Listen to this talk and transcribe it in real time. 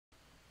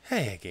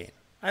Hey again,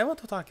 I want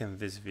to talk in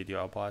this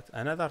video about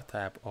another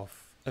type of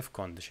if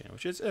condition,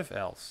 which is if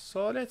else.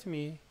 So let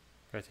me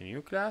create a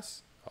new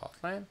class,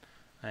 outline,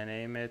 and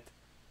name it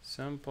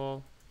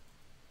simple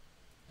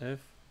if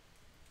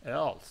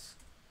else.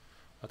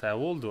 What I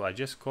will do, I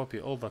just copy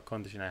all the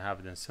condition I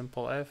have in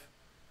simple if,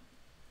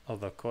 all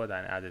the code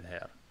and add it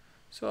here.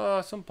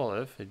 So simple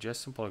if, it's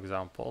just simple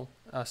example,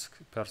 ask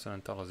person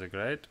enter the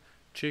grade,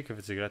 check if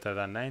it's greater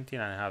than 19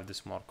 and I have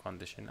this more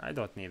condition. I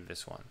don't need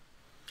this one.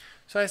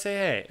 So I say,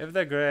 hey, if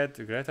the grade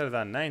greater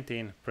than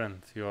 19,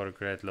 print your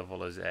grade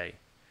level is A.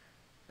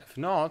 If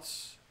not,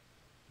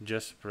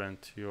 just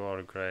print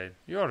your grade,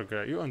 you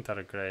enter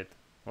a grade,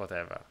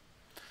 whatever.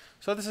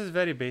 So this is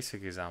very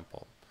basic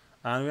example.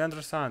 And we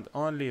understand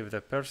only if the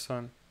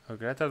person who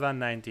greater than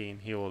 19,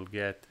 he will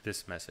get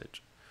this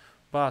message.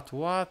 But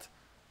what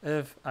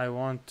if I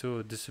want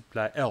to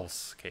display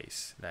else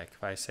case? Like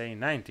if I say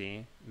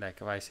 90, like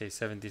if I say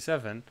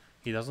 77,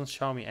 he doesn't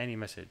show me any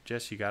message,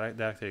 just you gotta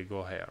directly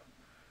go here.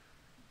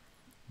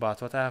 But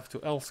what I have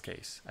to else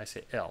case, I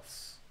say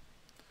else.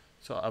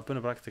 So open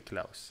a bracket,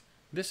 close.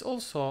 This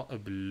also a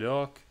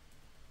block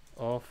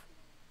of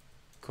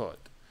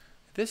code.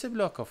 This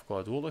block of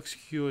code will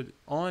execute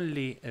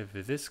only if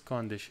this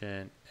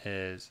condition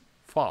is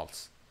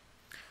false.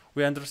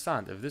 We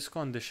understand if this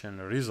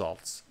condition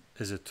results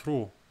is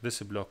true,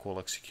 this block will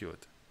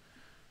execute.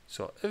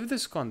 So if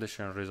this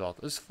condition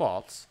result is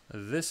false,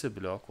 this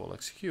block will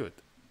execute.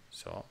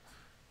 So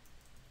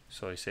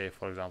you say,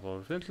 for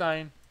example, print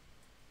line,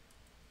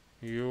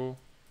 you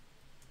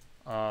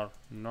are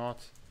not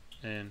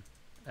in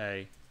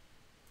A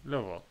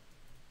level.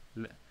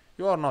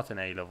 You are not in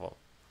A level.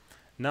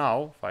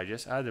 Now, if I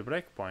just add a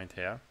breakpoint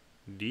here,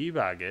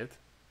 debug it,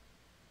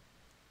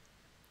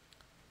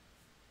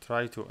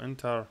 try to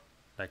enter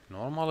like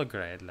normal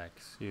grade, like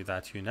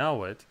that you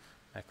know it,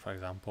 like for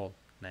example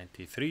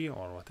 93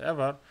 or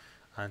whatever,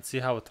 and see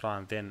how it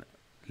runs, then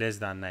less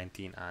than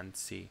 19 and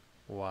see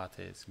what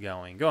is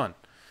going on.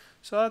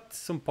 So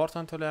it's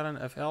important to learn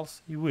if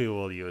else. We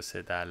will use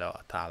it a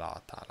lot.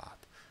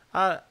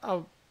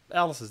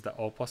 Else is the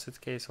opposite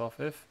case of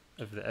if.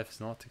 If the if is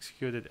not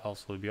executed,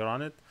 else will be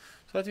run it.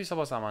 So let me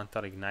suppose I'm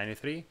entering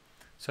 93.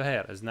 So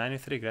here is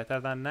 93 greater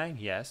than 9?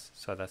 Yes.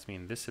 So that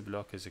means this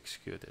block is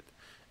executed.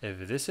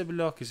 If this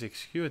block is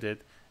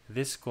executed,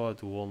 this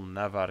code will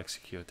never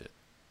execute it.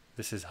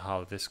 This is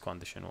how this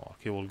condition works.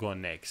 He will go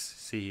next.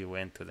 See, he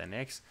went to the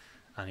next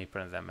and he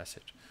prints the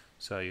message.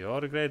 So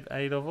your grade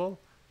A level,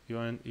 you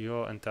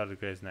entered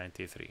grade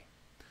 93.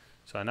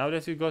 So now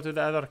let me go to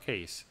the other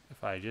case.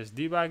 If I just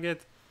debug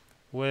it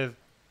with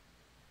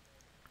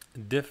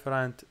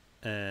different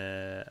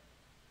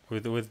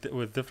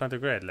with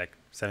different grade, like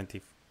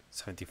 70,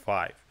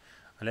 75,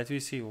 and let me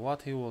see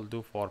what he will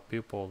do for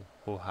people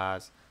who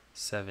has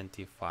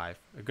 75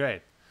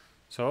 grade.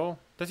 So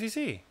let me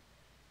see.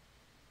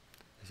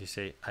 Let me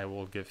say I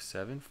will give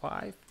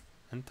 75,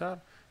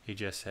 enter. He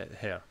just said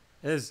here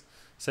is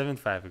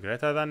 75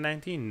 greater than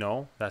 19?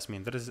 No, that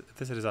means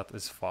this result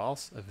is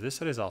false. If this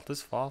result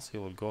is false, he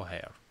will go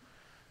here.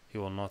 He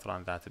will not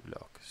run that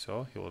block.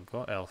 So he will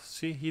go else.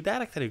 See, he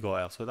directly go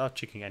else without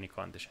checking any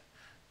condition.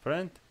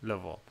 Print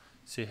level.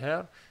 See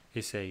here,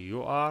 he say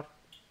you are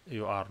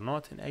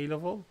not in A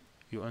level.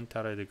 You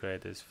enter the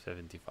grade is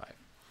 75.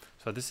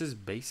 So this is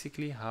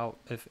basically how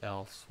if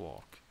else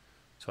work.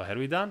 So here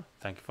we done.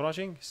 Thank you for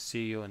watching.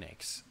 See you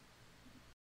next.